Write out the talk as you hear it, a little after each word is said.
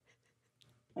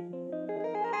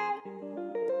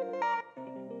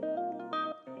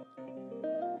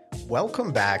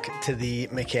Welcome back to the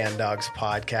McCann Dogs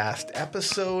podcast,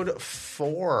 episode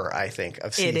 4, I think,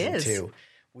 of season 2.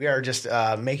 We are just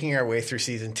making our way through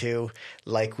season 2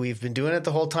 like we've been doing it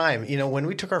the whole time. You know, when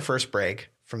we took our first break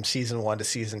from season 1 to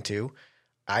season 2,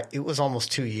 it was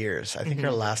almost 2 years. I think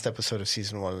our last episode of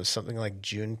season 1 was something like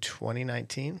June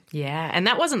 2019. Yeah, and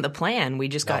that wasn't the plan. We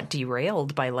just got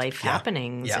derailed by life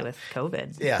happenings with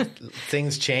COVID. Yeah,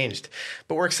 things changed.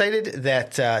 But we're excited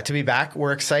that to be back.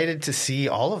 We're excited to see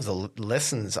all of the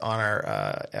listens on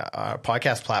our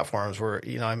podcast platforms.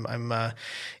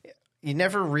 You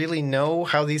never really know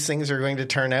how these things are going to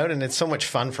turn out, and it's so much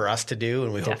fun for us to do,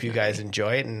 and we hope you guys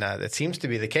enjoy it, and that seems to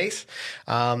be the case.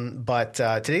 But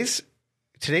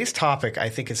today's topic, I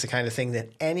think, is the kind of thing that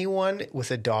anyone with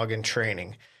a dog in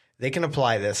training, they can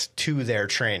apply this to their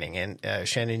training. And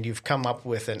Shannon, you've come up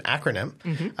with an acronym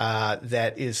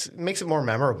that makes it more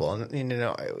memorable. And you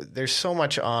know, there's so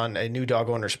much on a new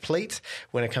dog owner's plate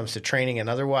when it comes to training and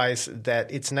otherwise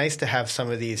that it's nice to have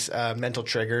some of these mental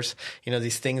triggers. You know,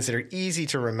 these things that are easy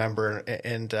to remember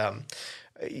and.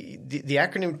 The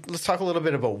acronym, let's talk a little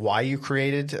bit about why you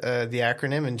created the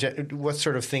acronym and what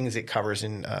sort of things it covers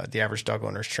in the average dog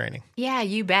owner's training. Yeah,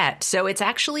 you bet. So it's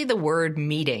actually the word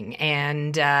meeting,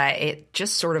 and it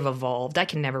just sort of evolved. I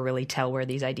can never really tell where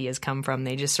these ideas come from.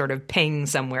 They just sort of ping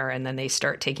somewhere and then they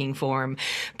start taking form.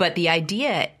 But the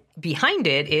idea behind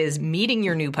it is meeting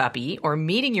your new puppy or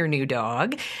meeting your new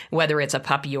dog, whether it's a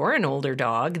puppy or an older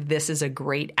dog. This is a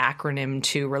great acronym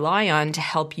to rely on to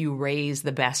help you raise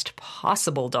the best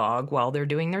possible dog while they're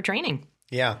doing their training.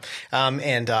 Yeah.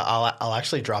 And I'll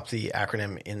actually drop the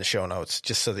acronym in the show notes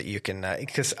just so that you can,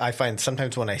 because I find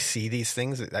sometimes when I see these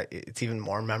things, it's even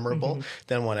more memorable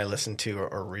than when I listen to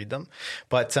or read them.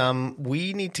 But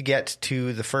we need to get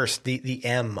to the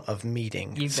M of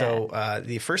meeting. So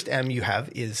the first M you have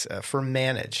is for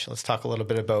manage. Let's talk a little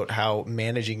bit about how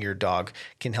managing your dog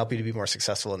can help you to be more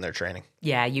successful in their training.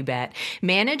 Yeah, you bet.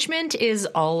 Management is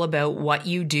all about what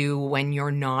you do when you're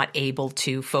not able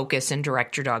to focus and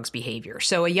direct your dog's behavior.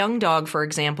 So a young dog, for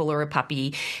example, or a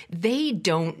puppy, they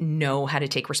don't know how to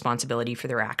take responsibility for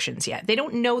their actions yet. They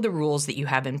don't know the rules that you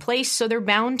have in place, so they're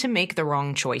bound to make the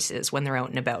wrong choices when they're out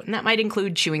and about. And that might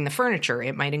include chewing the furniture.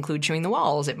 It might include chewing the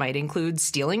walls. It might include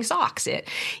stealing socks.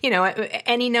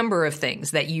 Any number of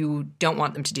things that you don't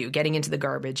want them to do, getting into the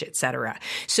garbage, etc.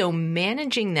 So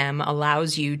managing them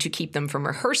allows you to keep them from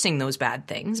rehearsing those bad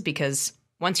things, because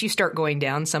once you start going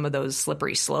down some of those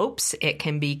slippery slopes, it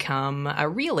can become a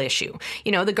real issue.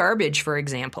 You know, the garbage, for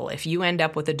example, if you end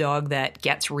up with a dog that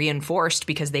gets reinforced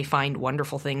because they find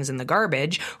wonderful things in the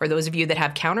garbage, or those of you that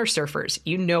have counter surfers,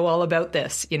 you know all about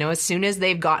this. You know, as soon as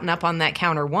they've gotten up on that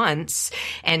counter once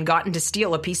and gotten to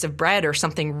steal a piece of bread or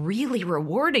something really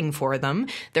rewarding for them,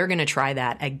 they're going to try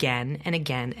that again and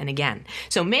again and again.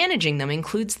 So managing them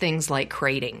includes things like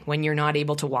crating when you're not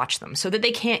able to watch them so that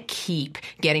they can't keep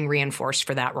getting reinforced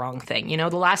for that wrong thing. You know,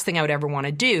 the last thing I would ever want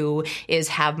to do is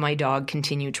have my dog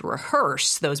continue to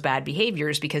rehearse those bad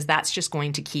behaviors, because that's just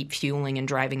going to keep fueling and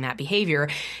driving that behavior,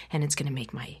 and it's going to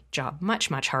make my job much,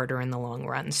 much harder in the long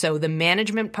run. So the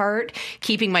management part,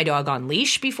 keeping my dog on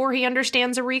leash before he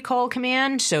understands a recall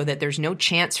command so that there's no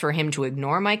chance for him to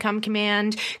ignore my come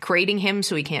command, crating him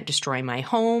so he can't destroy my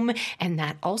home, and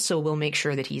that also will make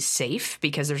sure that he's safe,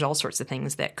 because there's all sorts of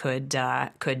things that could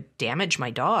damage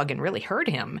my dog and really hurt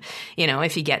him. You know,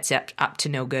 if he gets up to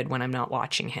no good when I'm not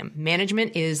watching him.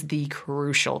 Management is the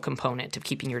crucial component of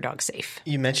keeping your dog safe.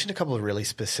 You mentioned a couple of really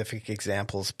specific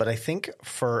examples, but I think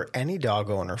for any dog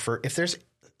owner, if there's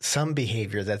some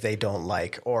behavior that they don't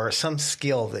like or some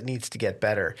skill that needs to get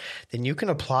better, then you can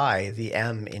apply the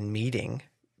M in meeting,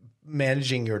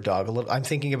 managing your dog a little. I'm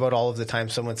thinking about all of the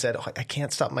times someone said, I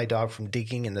can't stop my dog from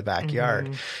digging in the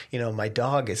backyard. You know, my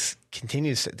dog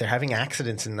they're having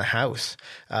accidents in the house.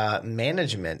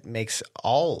 Management makes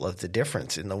all of the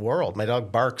difference in the world. My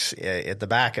dog barks at the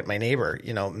back at my neighbor.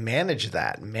 You know, manage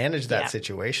that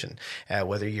situation.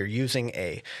 Whether you're using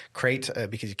a crate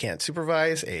because you can't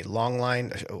supervise, a long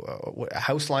line, a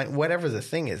house line, whatever the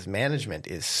thing is, management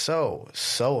is so,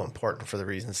 so important for the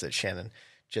reasons that Shannon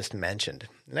just mentioned.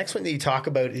 The next one that you talk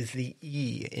about is the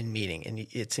E in meeting, and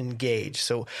it's engage.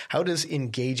 So how does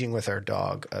engaging with our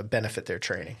dog benefit their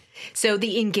training? So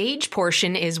the engage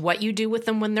portion is what you do with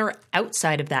them when they're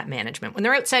outside of that management, when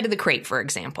they're outside of the crate, for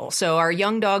example. So our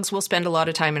young dogs will spend a lot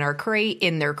of time in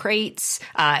their crates.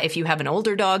 If you have an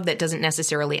older dog that doesn't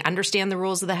necessarily understand the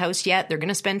rules of the house yet, they're going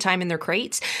to spend time in their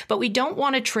crates. But we don't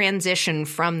want to transition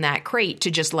from that crate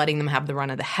to just letting them have the run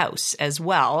of the house as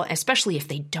well, especially if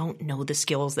they don't know the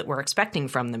skills that we're expecting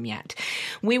from from them yet.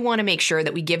 We want to make sure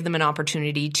that we give them an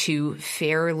opportunity to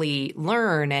fairly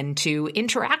learn and to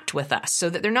interact with us so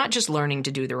that they're not just learning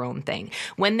to do their own thing.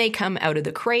 When they come out of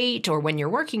the crate or when you're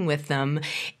working with them,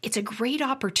 it's a great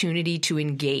opportunity to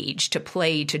engage, to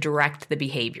play, to direct the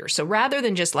behavior. So rather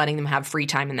than just letting them have free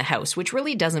time in the house, which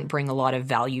really doesn't bring a lot of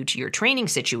value to your training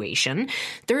situation,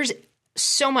 there's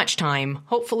so much time,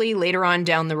 hopefully later on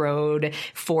down the road,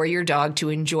 for your dog to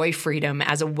enjoy freedom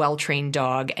as a well-trained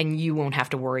dog, and you won't have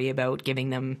to worry about giving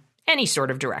them any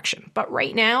sort of direction. But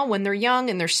right now, when they're young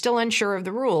and they're still unsure of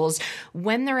the rules,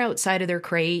 when they're outside of their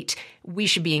crate, we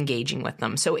should be engaging with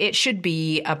them. So it should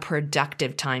be a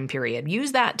productive time period.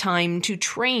 Use that time to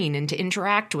train and to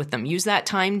interact with them. Use that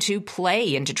time to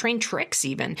play and to train tricks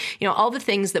even. All the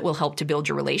things that will help to build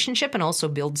your relationship and also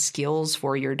build skills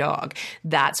for your dog.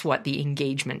 That's what the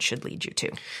engagement should lead you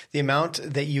to. The amount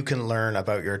that you can learn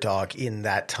about your dog in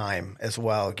that time as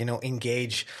well.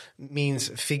 Engage means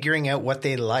figuring out what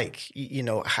they like.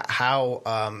 How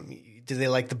do they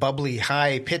like the bubbly,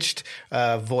 high-pitched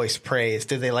voice praise?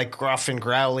 Do they like gruff and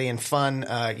growly and fun,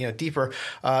 deeper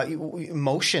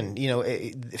emotion?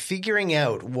 Figuring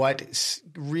out what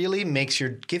really gives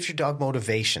your dog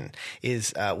motivation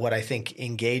is what I think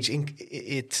engaging.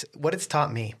 It's what it's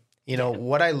taught me.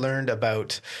 What I learned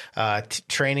about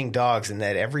training dogs, and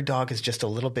that every dog is just a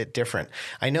little bit different.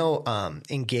 I know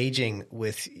engaging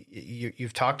with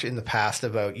you've talked in the past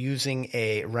about using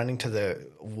running to the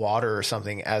water or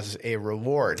something as a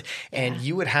reward, and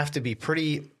you would have to be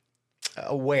pretty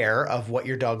aware of what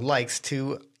your dog likes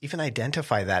to even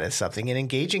identify that as something. And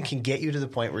engaging can get you to the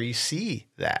point where you see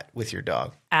that with your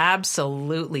dog.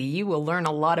 Absolutely. You will learn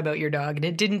a lot about your dog. And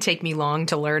it didn't take me long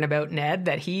to learn about Ned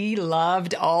that he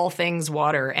loved all things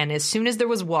water. And as soon as there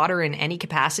was water in any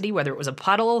capacity, whether it was a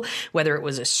puddle, whether it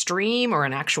was a stream or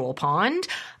an actual pond,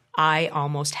 I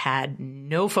almost had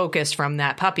no focus from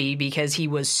that puppy because he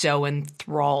was so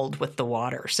enthralled with the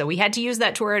water. So we had to use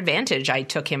that to our advantage. I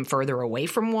took him further away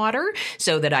from water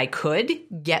so that I could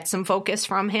get some focus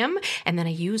from him. And then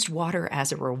I used water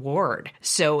as a reward.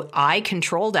 So I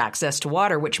controlled access to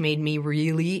water, which made me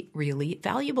really, really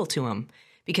valuable to him.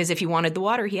 Because if he wanted the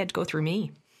water, he had to go through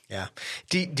me. Yeah.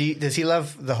 Does he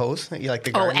love the hose? You like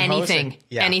the garden hose? Anything.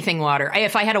 Anything water.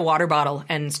 If I had a water bottle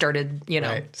and started,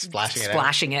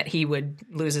 splashing it, he would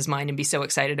lose his mind and be so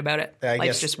excited about it.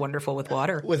 Life's just wonderful with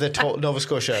water. With a Nova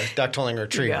Scotia duck tolling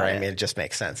retriever, right? I mean, it just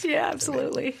makes sense. Yeah,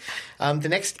 absolutely. The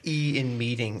next E in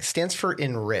meeting stands for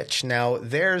enrich. Now,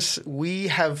 we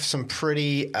have some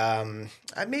pretty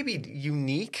maybe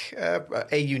unique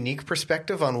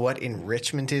perspective on what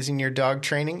enrichment is in your dog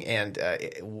training and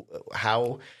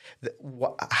how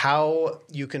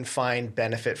you can find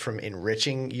benefit from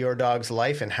enriching your dog's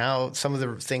life, and how some of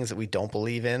the things that we don't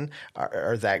believe in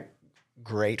are that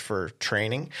great for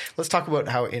training. Let's talk about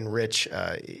how enrich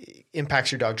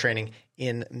impacts your dog training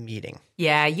in meeting.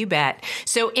 Yeah, you bet.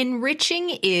 So enriching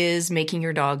is making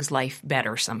your dog's life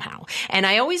better somehow. And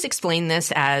I always explain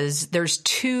this as there's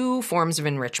two forms of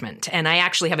enrichment. And I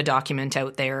actually have a document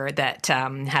out there that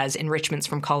has enrichments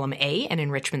from column A and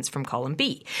enrichments from column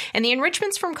B. And the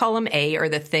enrichments from column A are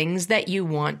the things that you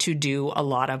want to do a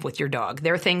lot of with your dog.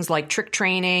 They're things like trick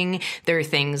training. They're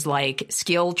things like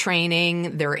skill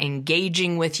training. They're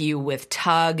engaging with you with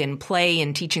tug and play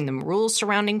and teaching them rules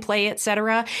surrounding play,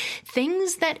 etc.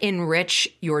 Things that enrich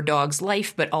your dog's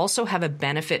life but also have a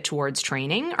benefit towards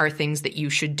training are things that you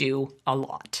should do a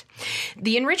lot.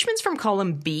 The enrichments from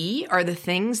column B are the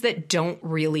things that don't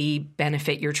really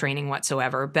benefit your training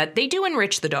whatsoever, but they do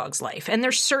enrich the dog's life. And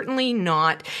they're certainly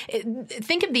not,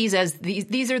 think of these as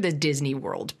these are the Disney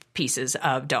World pieces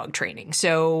of dog training.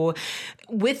 So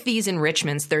with these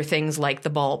enrichments, there are things like the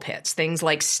ball pits, things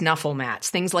like snuffle mats,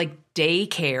 things like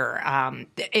daycare,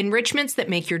 enrichments that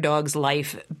make your dog's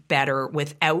life better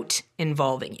without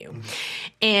involving you.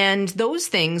 And those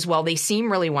things, while they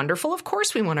seem really wonderful, of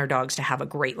course, we want our dogs to have a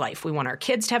great life. We want our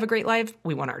kids to have a great life.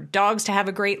 We want our dogs to have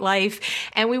a great life,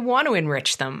 and we want to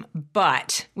enrich them.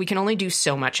 But we can only do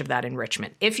so much of that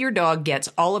enrichment. If your dog gets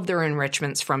all of their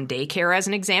enrichments from daycare, as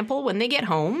an example, when they get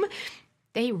home,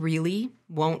 they really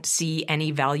won't see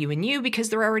any value in you because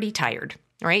they're already tired.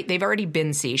 Right? They've already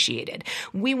been satiated.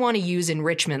 We want to use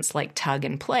enrichments like tug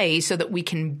and play so that we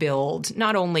can build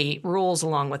not only rules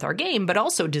along with our game, but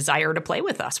also desire to play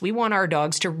with us. We want our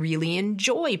dogs to really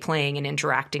enjoy playing and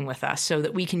interacting with us so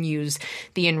that we can use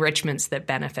the enrichments that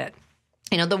benefit.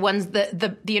 The ones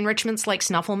the enrichments like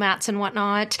snuffle mats and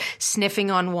whatnot,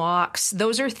 sniffing on walks,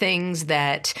 those are things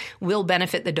that will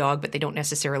benefit the dog, but they don't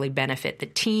necessarily benefit the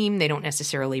team. They don't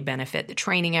necessarily benefit the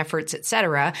training efforts,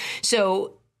 etc.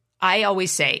 So I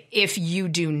always say, if you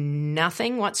do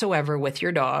nothing whatsoever with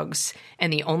your dogs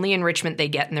and the only enrichment they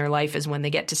get in their life is when they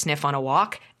get to sniff on a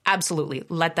walk, absolutely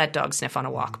let that dog sniff on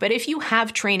a walk. But if you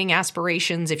have training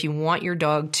aspirations, if you want your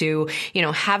dog to,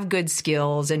 have good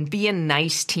skills and be a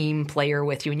nice team player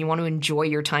with you and you want to enjoy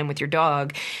your time with your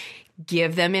dog,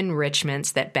 give them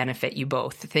enrichments that benefit you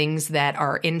both, things that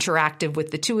are interactive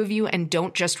with the two of you and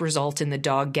don't just result in the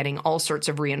dog getting all sorts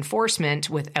of reinforcement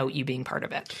without you being part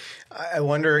of it. I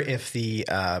wonder if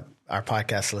our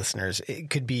podcast listeners, it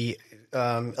could be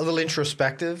a little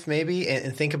introspective maybe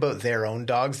and think about their own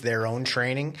dogs, their own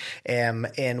training,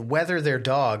 and whether their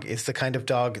dog is the kind of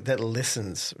dog that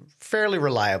listens fairly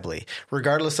reliably,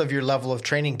 regardless of your level of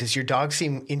training. Does your dog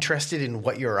seem interested in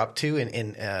what you're up to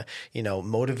and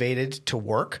motivated to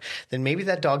work? Then maybe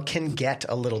that dog can get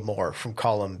a little more from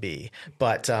column B.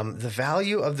 But the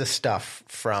value of the stuff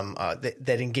from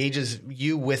that engages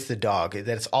you with the dog, that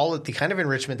it's all the kind of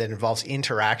enrichment that involves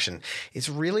interaction, is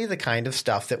really the kind of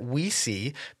stuff that we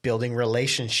see building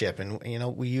relationship. And,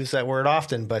 we use that word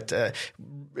often, but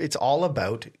it's all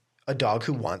about a dog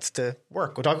who wants to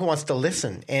work, a dog who wants to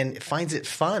listen and finds it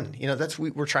fun.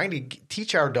 We're trying to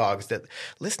teach our dogs that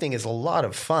listening is a lot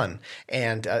of fun,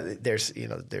 and there's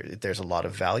a lot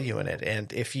of value in it.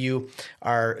 And if you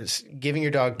are giving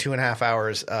your dog 2.5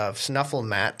 hours of snuffle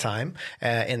mat time,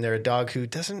 and they're a dog who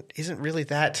isn't really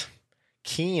that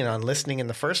keen on listening in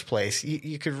the first place,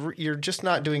 you're just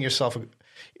not doing yourself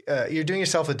you're doing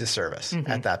yourself a disservice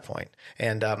at that point.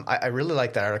 And I really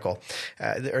like that article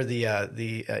or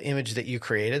the image that you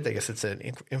created. I guess it's an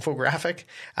infographic.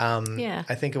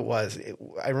 I think it was.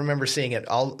 I remember seeing it.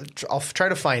 I'll try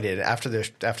to find it after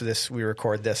this. We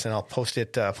record this, and I'll post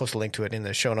a link to it in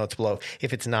the show notes below.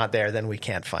 If it's not there, then we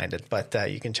can't find it. But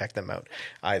you can check them out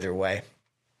either way.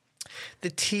 The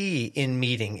T in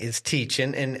meeting is teach.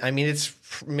 And I mean, it's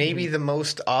maybe the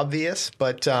most obvious,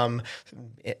 but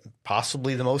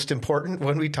possibly the most important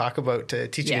when we talk about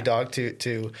teaching a dog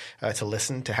to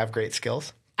listen, to have great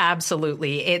skills.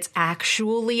 Absolutely. It's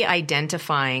actually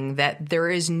identifying that there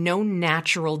is no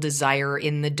natural desire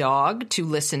in the dog to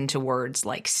listen to words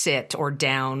like sit or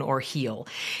down or heel.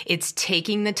 It's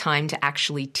taking the time to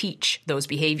actually teach those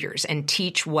behaviors and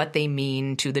teach what they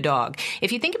mean to the dog.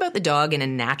 If you think about the dog in a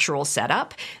natural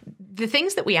setup, the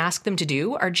things that we ask them to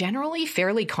do are generally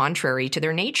fairly contrary to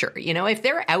their nature. If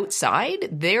they're outside,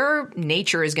 their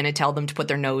nature is going to tell them to put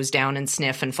their nose down and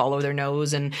sniff and follow their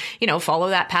nose and, follow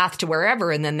that path to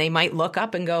wherever. And then they might look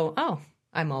up and go, oh,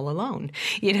 I'm all alone.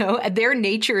 Their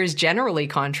nature is generally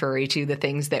contrary to the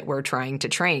things that we're trying to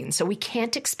train. So we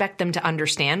can't expect them to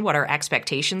understand what our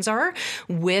expectations are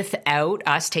without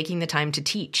us taking the time to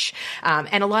teach.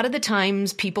 And a lot of the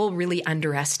times people really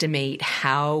underestimate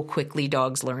how quickly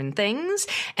dogs learn things.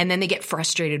 And then they get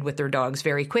frustrated with their dogs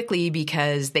very quickly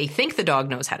because they think the dog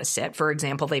knows how to sit. For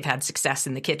example, they've had success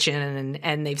in the kitchen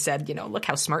and they've said, look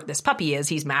how smart this puppy is.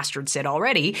 He's mastered sit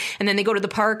already. And then they go to the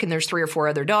park and there's 3 or 4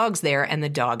 other dogs there and the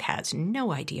dog has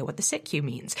no idea what the sit cue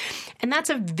means. And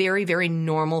that's a very, very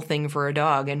normal thing for a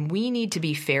dog. And we need to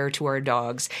be fair to our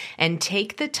dogs and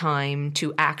take the time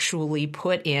to actually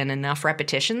put in enough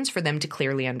repetitions for them to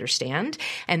clearly understand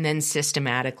and then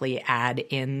systematically add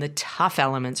in the tough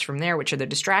elements from there, which are the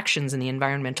distractions and the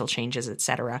environmental changes,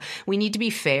 etc. We need to be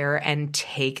fair and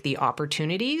take the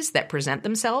opportunities that present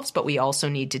themselves, but we also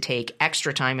need to take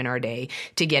extra time in our day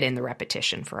to get in the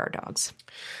repetition for our dogs.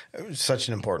 Such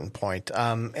an important point.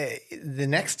 The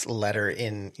next letter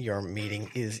in your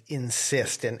meeting is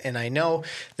insist. And I know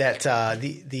that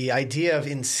the idea of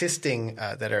insisting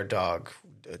that our dog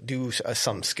do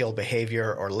some skill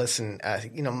behavior or listen,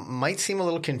 might seem a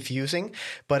little confusing,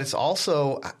 but it's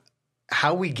also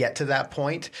how we get to that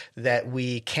point that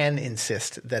we can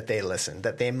insist that they listen,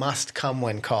 that they must come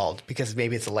when called, because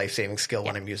maybe it's a life-saving skill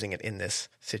when I'm using it in this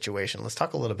situation. Let's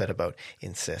talk a little bit about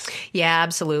insist. Yeah,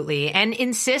 absolutely. And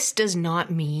insist does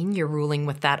not mean you're ruling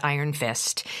with that iron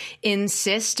fist.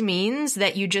 Insist means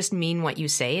that you just mean what you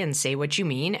say and say what you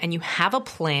mean, and you have a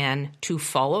plan to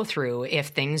follow through if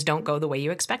things don't go the way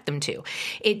you expect them to.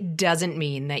 It doesn't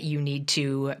mean that you need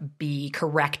to be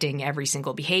correcting every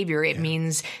single behavior. It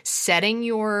means setting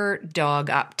your dog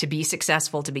up to be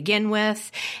successful to begin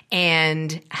with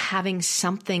and having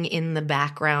something in the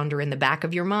background or in the back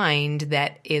of your mind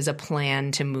that is a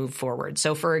plan to move forward.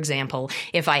 So for example,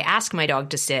 if I ask my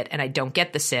dog to sit and I don't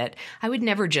get the sit, I would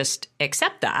never just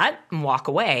accept that and walk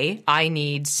away. I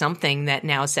need something that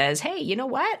now says, hey, you know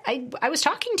what? I was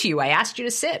talking to you. I asked you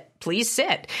to sit. Please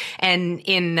sit. And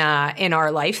in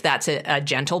our life, that's a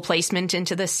gentle placement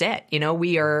into the sit.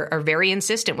 We are very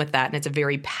insistent with that. And it's a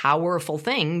very powerful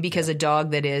thing because a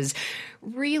dog that is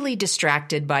really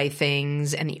distracted by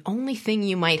things, and the only thing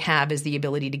you might have is the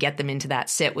ability to get them into that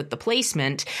sit with the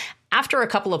placement, after a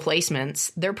couple of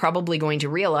placements, they're probably going to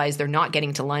realize they're not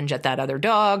getting to lunge at that other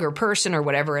dog or person or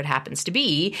whatever it happens to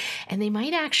be. And they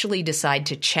might actually decide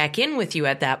to check in with you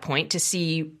at that point to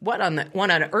see what on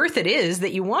earth it is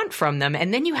that you want from them.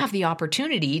 And then you have the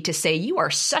opportunity to say, you are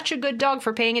such a good dog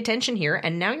for paying attention here.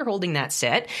 And now you're holding that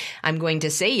sit. I'm going to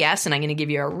say yes, and I'm going to give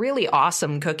you a really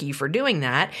awesome cookie for doing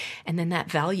that. And then that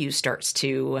value starts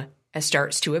to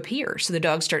appear. So the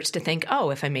dog starts to think, oh,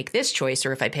 if I make this choice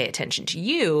or if I pay attention to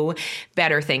you,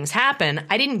 better things happen.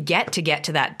 I didn't get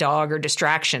to that dog or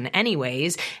distraction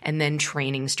anyways. And then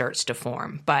training starts to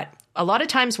form. But a lot of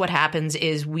times what happens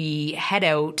is we head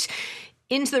out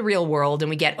into the real world and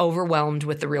we get overwhelmed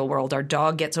with the real world. Our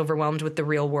dog gets overwhelmed with the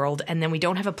real world, and then we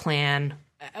don't have a plan.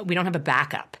 We don't have a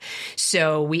backup.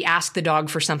 So we ask the dog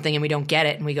for something and we don't get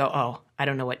it, and we go, oh, I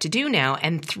don't know what to do now.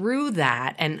 And through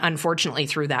that, and unfortunately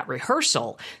through that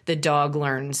rehearsal, the dog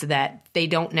learns that they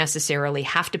don't necessarily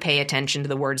have to pay attention to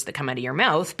the words that come out of your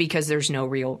mouth because there's no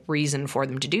real reason for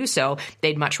them to do so.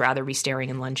 They'd much rather be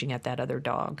staring and lunging at that other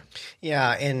dog.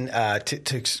 Yeah, and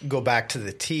to go back to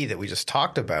the T that we just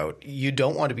talked about, you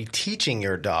don't want to be teaching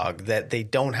your dog that they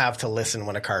don't have to listen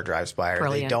when a car drives by, or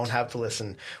Brilliant. They don't have to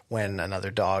listen when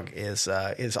another dog is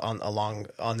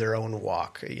on their own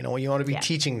walk. You know, you want to be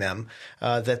teaching them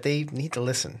that they need to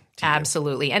listen to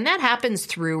Absolutely. you. And that happens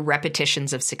through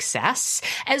repetitions of success,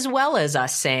 as well as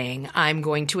us saying, I'm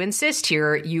going to insist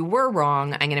here, you were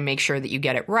wrong, I'm going to make sure that you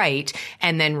get it right,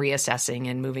 and then reassessing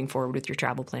and moving forward with your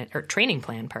travel plan or training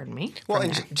plan, pardon me. Well,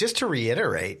 and just to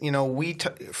reiterate, you know,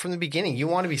 from the beginning, you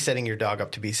want to be setting your dog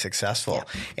up to be successful.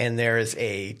 Yeah. And there is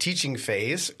a teaching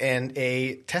phase and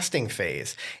a testing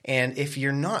phase. And if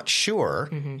you're not sure,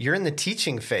 you're in the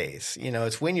teaching phase. You know,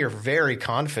 it's when you're very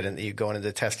confident that you go into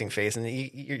the testing phase, and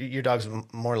your dog's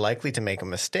more likely to make a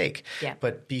mistake. Yeah.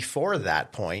 But before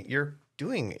that point, you're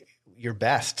doing your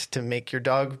best to make your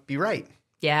dog be right.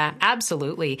 Yeah,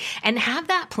 absolutely. And have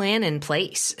that plan in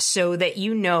place so that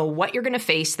you know what you're going to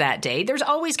face that day. There's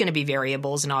always going to be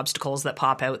variables and obstacles that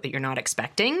pop out that you're not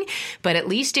expecting. But at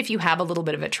least if you have a little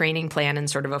bit of a training plan and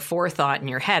sort of a forethought in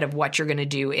your head of what you're going to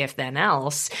do if then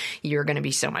else, you're going to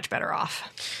be so much better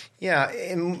off. Yeah,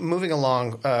 and moving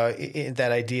along, in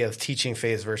that idea of teaching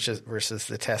phase versus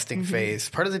the testing phase,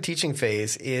 part of the teaching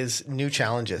phase is new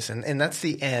challenges, and that's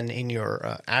the N in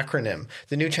your acronym.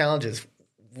 The new challenges.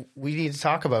 We need to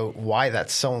talk about why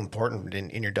that's so important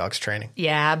in your dog's training.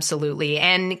 Yeah, absolutely.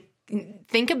 And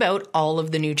think about all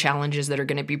of the new challenges that are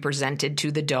going to be presented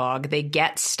to the dog. They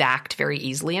get stacked very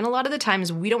easily. And a lot of the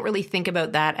times we don't really think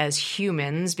about that as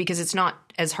humans because it's not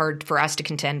as hard for us to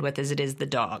contend with as it is the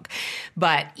dog.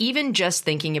 But even just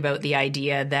thinking about the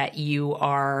idea that you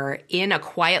are in a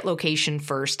quiet location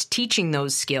first, teaching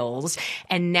those skills,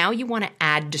 and now you want to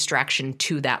add distraction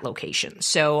to that location.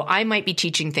 So I might be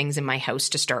teaching things in my house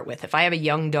to start with. If I have a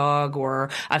young dog or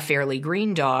a fairly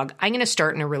green dog, I'm going to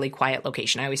start in a really quiet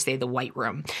location. I always say the white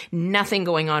room. Nothing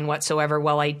going on whatsoever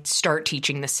while I start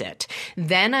teaching the sit.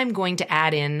 Then I'm going to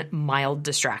add in mild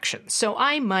distractions. So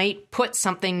I might put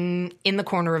something in the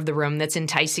corner of the room that's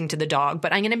enticing to the dog,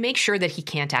 but I'm going to make sure that he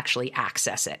can't actually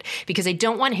access it because I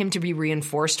don't want him to be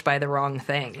reinforced by the wrong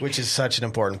thing. Which is such an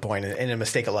important point and a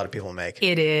mistake a lot of people make.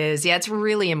 It is. Yeah, it's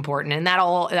really important. And that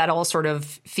all sort of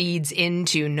feeds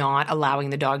into not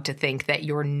allowing the dog to think that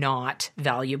you're not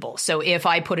valuable. So if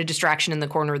I put a distraction in the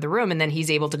corner of the room and then he's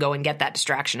able to go and get that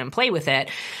distraction and play with it,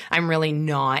 I'm really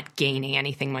not gaining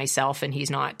anything myself and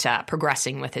he's not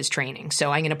progressing with his training.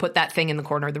 So I'm going to put that thing in the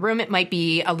corner of the room. It might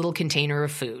be a little container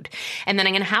of food. And then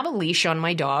I'm going to have a leash on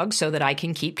my dog so that I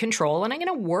can keep control, and I'm going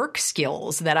to work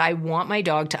skills that I want my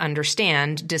dog to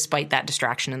understand despite that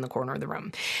distraction in the corner of the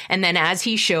room. And then as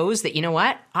he shows that, you know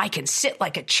what, I can sit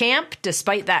like a champ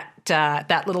despite that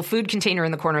little food container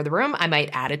in the corner of the room, I might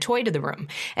add a toy to the room.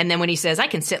 And then when he says I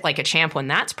can sit like a champ when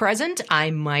that's present, I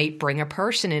might bring a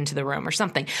person into the room or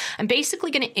something. I'm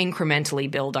basically going to incrementally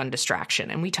build on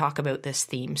distraction. And we talk about this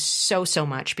theme so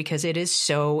much because it is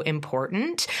so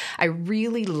important. I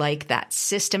really like that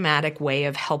systematic way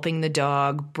of helping the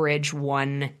dog bridge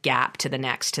one gap to the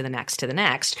next, to the next, to the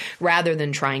next, rather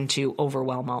than trying to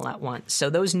overwhelm all at once. So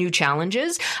those new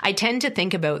challenges, I tend to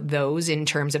think about those in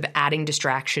terms of adding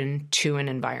distraction person to an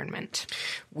environment.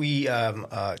 We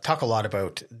talk a lot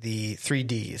about the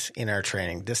 3Ds in our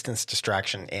training: distance,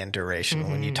 distraction, and duration.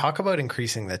 When you talk about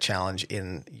increasing the challenge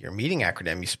in your meeting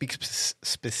acronym, you speak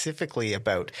specifically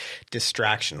about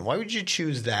distraction. Why would you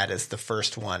choose that as the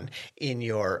first one in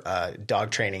your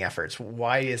dog training efforts?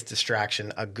 Why is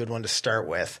distraction a good one to start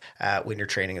with when you're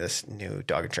training this new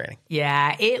dog training?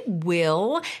 Yeah, it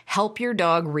will help your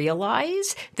dog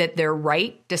realize that they're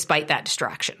right despite that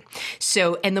distraction.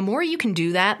 So, and the more you can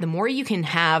do that, the more you can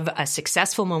have a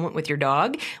successful moment with your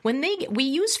dog. We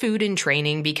use food in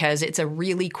training because it's a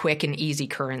really quick and easy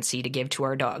currency to give to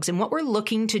our dogs. And what we're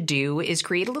looking to do is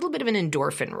create a little bit of an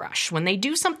endorphin rush. When they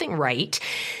do something right,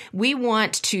 we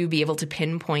want to be able to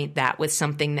pinpoint that with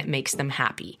something that makes them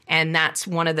happy. And that's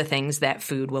one of the things that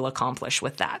food will accomplish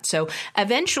with that. So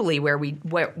eventually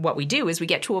what we do is we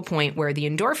get to a point where the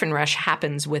endorphin rush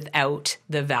happens without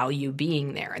the value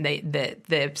being there.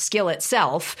 The skill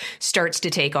itself starts to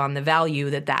take on the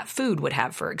value that food would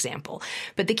have, for example.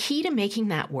 But the key to making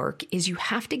that work is you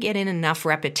have to get in enough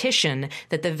repetition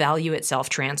that the value itself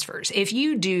transfers. If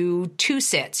you do 2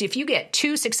 sits, if you get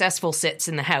 2 successful sits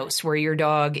in the house where your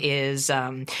dog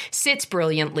sits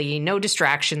brilliantly, no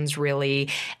distractions really,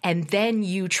 and then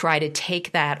you try to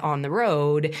take that on the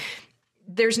road,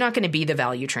 there's not going to be the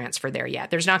value transfer there yet.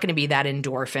 There's not going to be that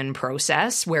endorphin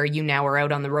process where you now are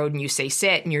out on the road and you say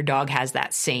sit and your dog has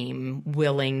that same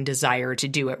willing desire to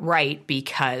do it right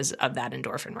because of that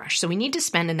endorphin rush. So we need to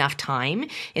spend enough time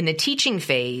in the teaching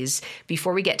phase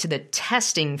before we get to the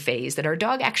testing phase that our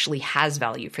dog actually has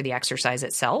value for the exercise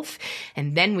itself,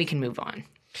 and then we can move on.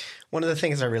 One of the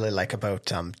things I really like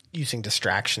about using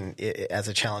distraction as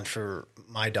a challenge for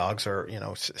my dogs or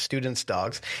students'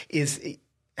 dogs is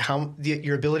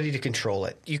your ability to control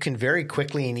it. You can very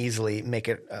quickly and easily make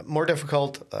it more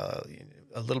difficult, a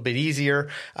little bit easier,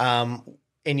 and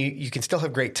you can still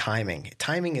have great timing.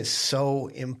 Timing is so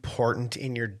important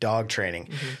in your dog training.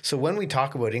 So when we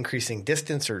talk about increasing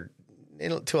distance or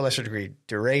to a lesser degree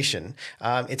duration,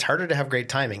 it's harder to have great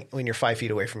timing when you're 5 feet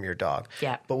away from your dog.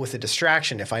 Yeah. But with a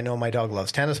distraction, if I know my dog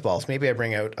loves tennis balls, maybe I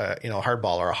bring out a hard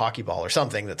ball or a hockey ball or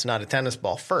something that's not a tennis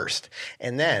ball first.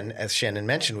 And then, as Shannon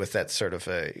mentioned, with that sort of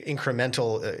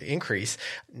incremental increase,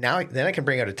 then I can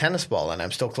bring out a tennis ball and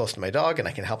I'm still close to my dog and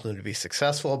I can help them to be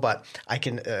successful, but I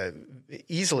can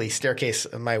easily staircase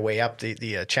my way up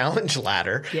the challenge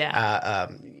ladder. Yeah.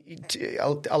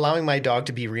 Allowing my dog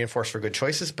to be reinforced for good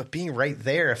choices, but being right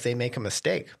there if they make a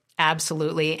mistake.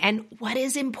 Absolutely. And what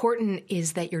is important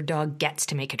is that your dog gets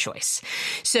to make a choice.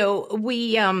 So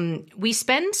we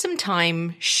spend some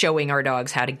time showing our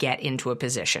dogs how to get into a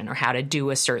position or how to do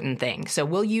a certain thing. So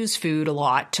we'll use food a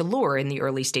lot to lure in the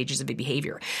early stages of the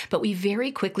behavior. But we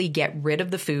very quickly get rid of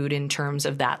the food in terms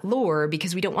of that lure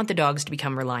because we don't want the dogs to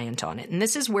become reliant on it. And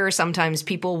this is where sometimes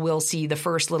people will see the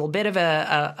first little bit of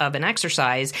an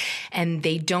exercise and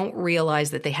they don't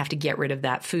realize that they have to get rid of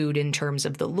that food in terms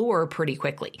of the lure pretty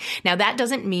quickly. Now, that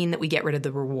doesn't mean that we get rid of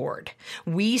the reward.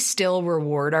 We still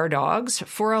reward our dogs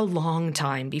for a long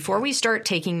time. Before we start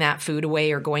taking that food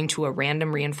away or going to a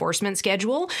random reinforcement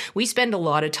schedule, we spend a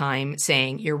lot of time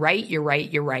saying, you're right, you're right,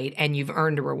 you're right, and you've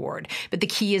earned a reward. But the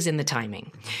key is in the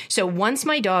timing. So once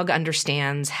my dog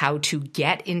understands how to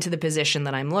get into the position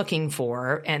that I'm looking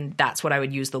for, and that's what I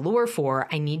would use the lure for,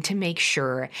 I need to make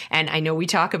sure, and I know we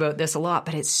talk about this a lot,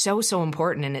 but it's so, so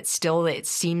important, and it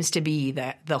seems to be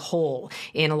the whole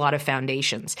in a lot of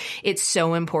foundations. It's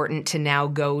so important to now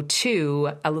go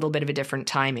to a little bit of a different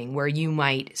timing where you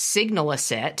might signal a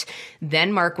sit,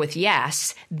 then mark with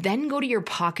yes, then go to your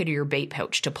pocket or your bait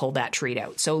pouch to pull that treat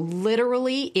out. So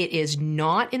literally it is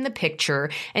not in the picture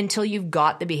until you've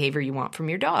got the behavior you want from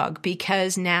your dog,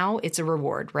 because now it's a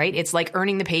reward, right? It's like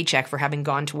earning the paycheck for having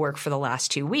gone to work for the last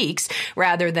 2 weeks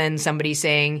rather than somebody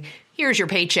saying, here's your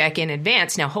paycheck in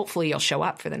advance. Now, hopefully you'll show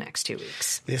up for the next 2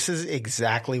 weeks. This is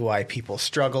exactly why people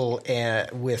struggle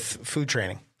with food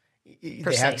training.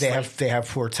 They have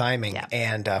poor timing. Yeah.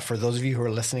 And for those of you who are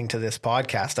listening to this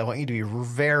podcast, I want you to be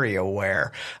very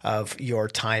aware of your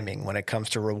timing when it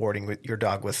comes to rewarding your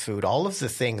dog with food. All of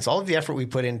the effort we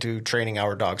put into training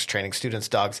our dogs, training students'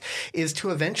 dogs, is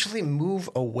to eventually move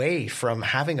away from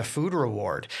having a food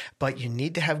reward. But you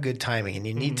need to have good timing, and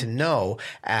you need to know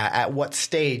at what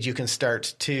stage you can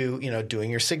start to, doing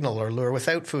your signal or lure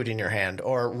without food in your hand,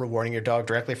 or rewarding your dog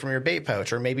directly from your bait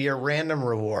pouch, or maybe a random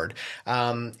reward.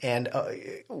 And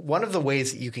one of the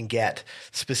ways that you can get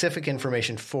specific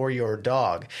information for your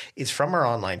dog is from our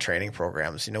online training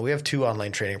programs. We have 2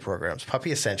 online training programs,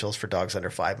 Puppy Essentials for dogs under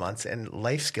 5 months and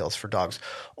Life Skills for dogs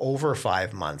over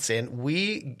 5 months. And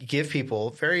we give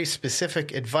people very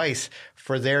specific advice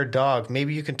for their dog.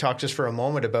 Maybe you can talk just for a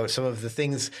moment about some of the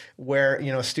things where,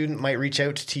 a student might reach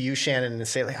out to you, Shannon, and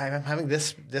say, like, I'm having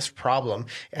this problem.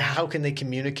 How can they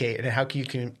communicate, and how can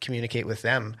you communicate with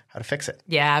them how to fix it?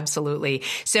 Yeah, absolutely.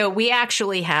 So we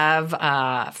actually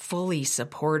have fully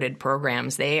supported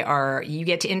programs. You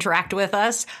get to interact with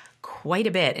us quite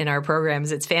a bit in our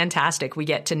programs. It's fantastic. We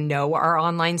get to know our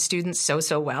online students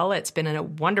so well. It's been a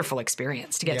wonderful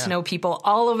experience to get to know people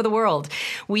all over the world.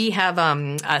 We have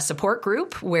a support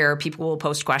group where people will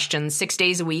post questions 6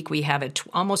 days a week. We have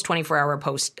almost 24-hour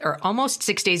post, or almost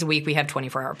 6 days a week. We have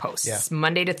 24-hour posts. Yeah.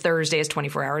 Monday to Thursday is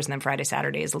 24 hours, and then Friday,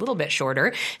 Saturday is a little bit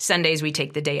shorter. Sundays, we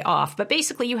take the day off. But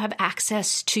basically, you have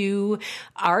access to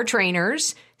our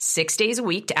trainers 6 days a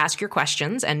week to ask your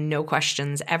questions, and no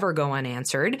questions ever go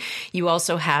unanswered. You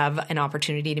also have an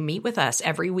opportunity to meet with us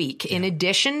every week. In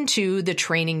addition to the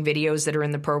training videos that are in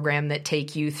the program that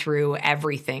take you through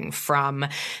everything from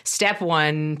step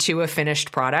 1 to a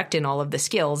finished product and all of the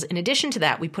skills. In addition to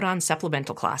that, we put on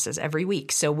supplemental classes every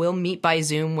week. So we'll meet by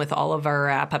Zoom with all of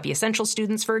our Puppy Essential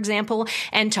students, for example,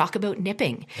 and talk about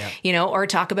nipping, or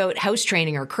talk about house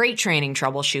training or crate training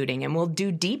troubleshooting. And we'll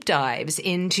do deep dives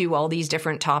into all these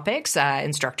different topics.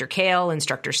 Instructor Kale,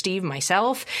 Instructor Steve,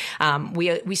 myself,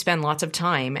 we spend lots of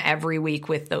time every week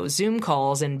with those Zoom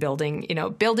calls and building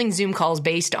Zoom calls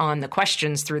based on the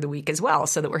questions through the week as well,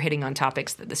 so that we're hitting on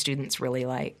topics that the students really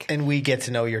like. And we get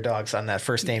to know your dogs on that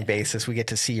first name basis. We get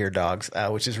to see your dogs,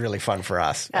 which is really fun for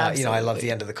us. I love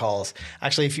the end of the calls.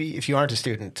 Actually, if you aren't a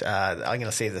student, I'm going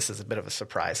to say this as a bit of a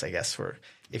surprise, I guess,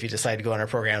 if you decide to go on our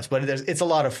programs. But it's a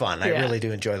lot of fun. I really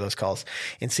do enjoy those calls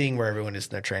and seeing where everyone is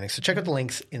in their training. So check out the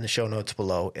links in the show notes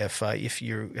below if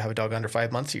you have a dog under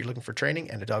 5 months, you're looking for training,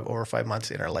 and a dog over 5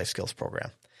 months in our Life Skills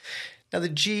program. Now, the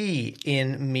G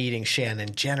in meeting,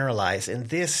 Shannon, generalize. And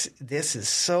this is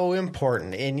so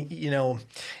important. And,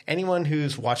 anyone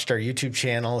who's watched our YouTube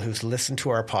channel, who's listened to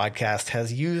our podcast,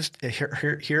 has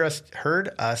heard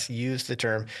us use the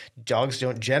term dogs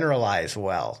don't generalize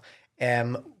well.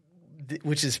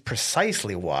 Which is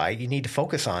precisely why you need to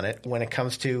focus on it when it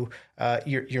comes to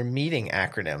your meeting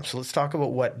acronym. So let's talk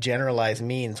about what generalize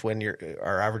means when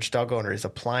our average dog owner is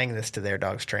applying this to their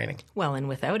dog's training. Well, and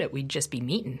without it, we'd just be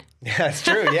meeting. Yeah, that's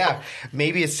true. Yeah.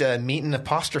 Maybe it's meeting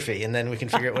apostrophe, and then we can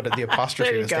figure out what the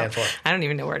apostrophe would stand for. I don't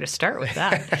even know where to start with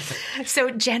that.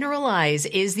 So generalize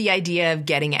is the idea of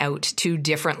getting out to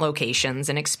different locations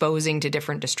and exposing to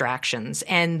different distractions.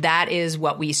 And that is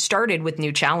what we started with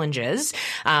New Challenges.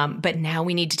 But now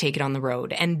we need to take it on the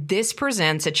road. And this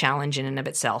presents a challenge in and of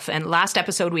itself. And last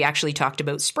episode, we actually talked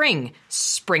about springing.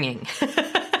 Spring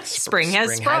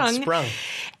has sprung.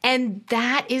 And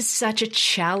that is such a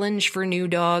challenge for new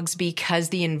dogs because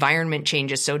the environment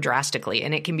changes so drastically.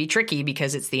 And it can be tricky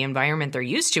because it's the environment they're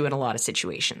used to in a lot of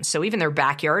situations. So even their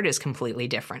backyard is completely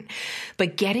different.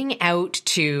 But getting out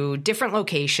to different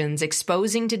locations,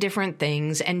 exposing to different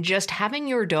things, and just having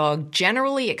your dog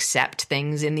generally accept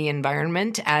things in the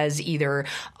environment as either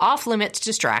off-limits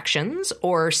distractions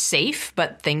or safe,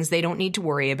 but things they don't need to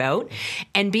worry about,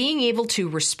 and being able to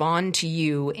respond to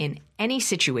you in any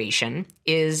situation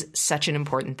is such an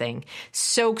important thing.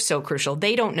 So crucial.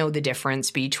 They don't know the difference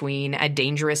between a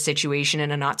dangerous situation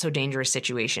and a not so dangerous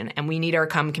situation. And we need our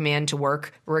come command to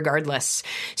work regardless.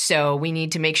 So we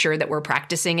need to make sure that we're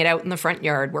practicing it out in the front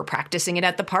yard. We're practicing it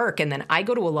at the park. And then I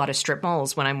go to a lot of strip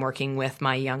malls when I'm working with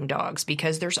my young dogs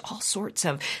because there's all sorts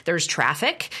of, there's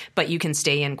traffic, but you can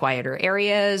stay in quieter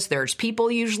areas. There's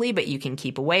people usually, but you can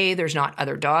keep away. There's not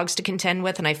other dogs to contend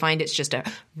with. And I find it's just a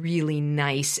really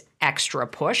nice extra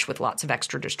push with lots of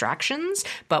extra distractions,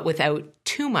 but without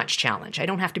too much challenge. I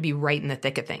don't have to be right in the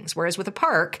thick of things. Whereas with a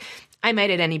park, I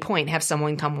might at any point have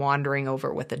someone come wandering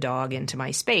over with a dog into my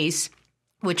space,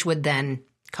 which would then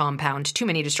compound too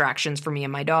many distractions for me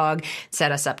and my dog,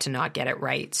 set us up to not get it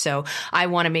right. So I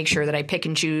want to make sure that I pick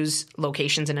and choose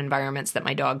locations and environments that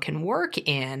my dog can work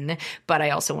in, but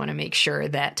I also want to make sure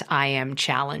that I am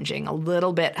challenging a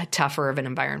little bit tougher of an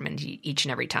environment each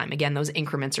and every time. Again, those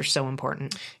increments are so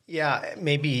important. Yeah,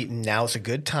 maybe now's a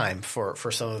good time for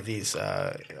some of these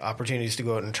opportunities to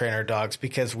go out and train our dogs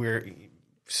because we're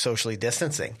socially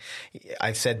distancing.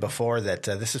 I've said before that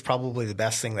this is probably the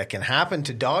best thing that can happen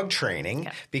to dog training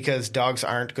because dogs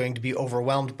aren't going to be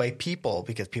overwhelmed by people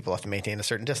because people have to maintain a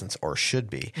certain distance or should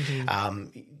be.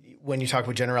 Mm-hmm. When you talk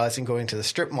about generalizing going to the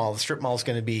strip mall is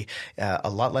going to be a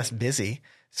lot less busy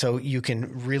So you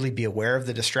can really be aware of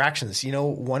the distractions. You know,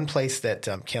 one place that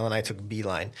Kayla and I took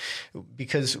Beeline,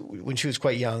 because when she was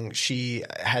quite young, she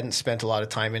hadn't spent a lot of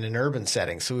time in an urban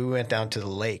setting. So we went down to the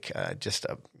lake, just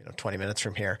 20 minutes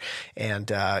from here. And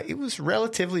it was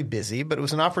relatively busy, but it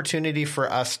was an opportunity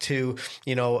for us to,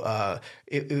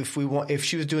 if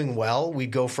she was doing well,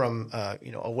 we'd go from,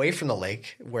 away from the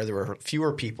lake where there were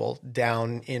fewer people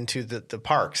down into the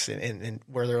parks and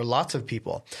where there were lots of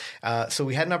people. So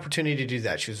we had an opportunity to do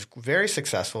that. She was very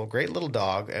successful, great little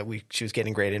dog. She was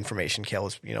getting great information. Kale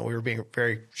was, we were being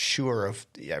very sure of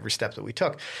every step that we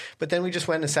took. But then we just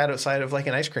went and sat outside of like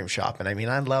an ice cream shop. And I mean,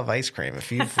 I love ice cream.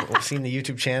 If you've seen the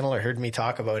YouTube channel or heard me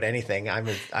talk about anything, I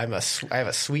have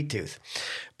a sweet tooth.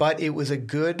 But it was a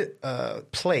good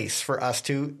place for us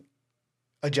to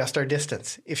adjust our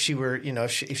distance. If she were,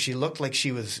 if she looked like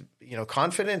she was,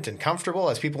 confident and comfortable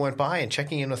as people went by and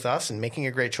checking in with us and making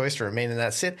a great choice to remain in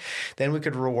that sit, then we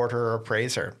could reward her or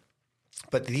praise her.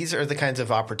 But these are the kinds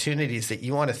of opportunities that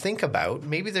you want to think about.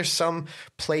 Maybe there's some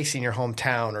place in your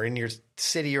hometown or in your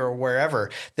city or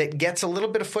wherever that gets a little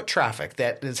bit of foot traffic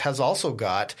that has also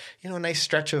got, a nice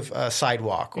stretch of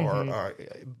sidewalk or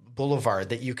boulevard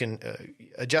that you can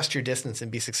adjust your distance and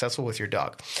be successful with your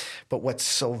dog. But what's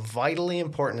so vitally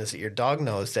important is that your dog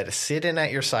knows that a sit-in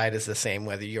at your side is the same,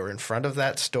 whether you're in front of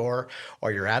that store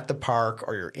or you're at the park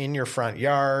or you're in your front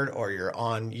yard or you're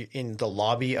in the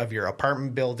lobby of your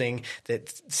apartment building. That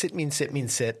sit means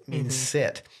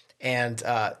sit. And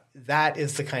that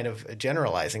is the kind of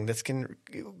generalizing that can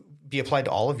be applied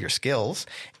to all of your skills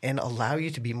and allow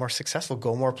you to be more successful,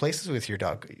 go more places with your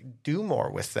dog, do more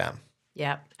with them.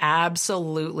 Yeah,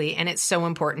 absolutely. And it's so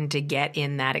important to get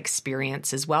in that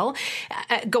experience as well.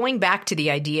 Going back to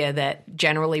the idea that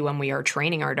generally when we are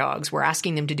training our dogs, we're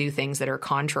asking them to do things that are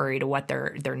contrary to what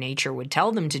their nature would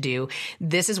tell them to do.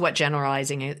 This is what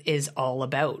generalizing is all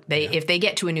about. If they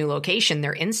get to a new location,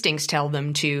 their instincts tell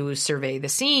them to survey the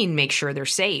scene, make sure they're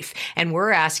safe. And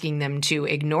we're asking them to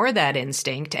ignore that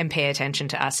instinct and pay attention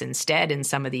to us instead in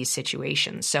some of these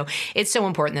situations. So it's so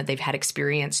important that they've had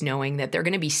experience knowing that they're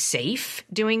going to be safe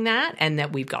doing that and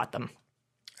that we've got them.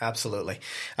 Absolutely.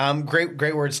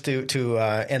 Great words to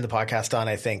end the podcast on.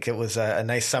 I think it was a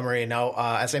nice summary. Now,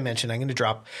 as I mentioned, I'm going to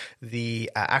drop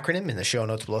the acronym in the show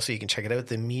notes below so you can check it out.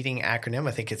 The meeting acronym.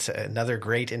 I think it's another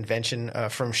great invention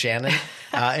from Shannon.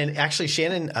 And actually,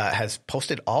 Shannon has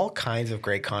posted all kinds of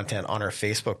great content on her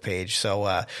Facebook page.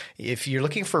 So if you're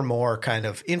looking for more kind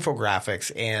of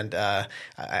infographics and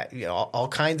all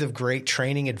kinds of great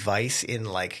training advice in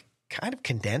like kind of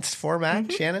condensed format,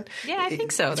 Shannon. Yeah, I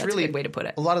think so. That's really a good way to put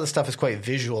it. A lot of the stuff is quite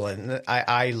visual, and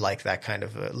I like that kind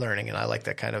of learning, and I like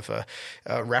that kind of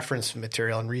reference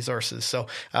material and resources. So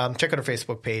check out our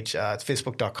Facebook page. It's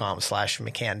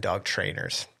facebook.com/McCann Dog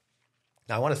Trainers.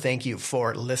 Now, I want to thank you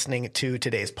for listening to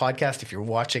today's podcast. If you're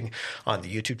watching on the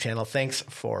YouTube channel, thanks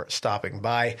for stopping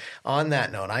by. On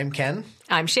that note, I'm Ken.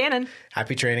 I'm Shannon.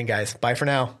 Happy training, guys. Bye for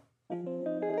now.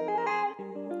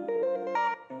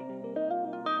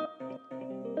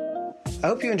 I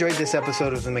hope you enjoyed this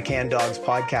episode of the McCann Dogs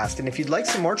podcast. And if you'd like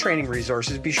some more training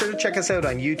resources, be sure to check us out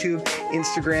on YouTube,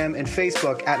 Instagram, and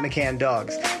Facebook at McCann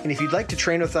Dogs. And if you'd like to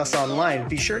train with us online,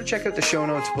 be sure to check out the show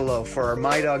notes below for our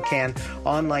My Dog Can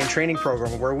online training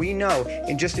program, where we know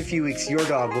in just a few weeks your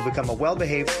dog will become a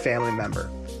well-behaved family member.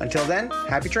 Until then,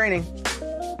 happy training.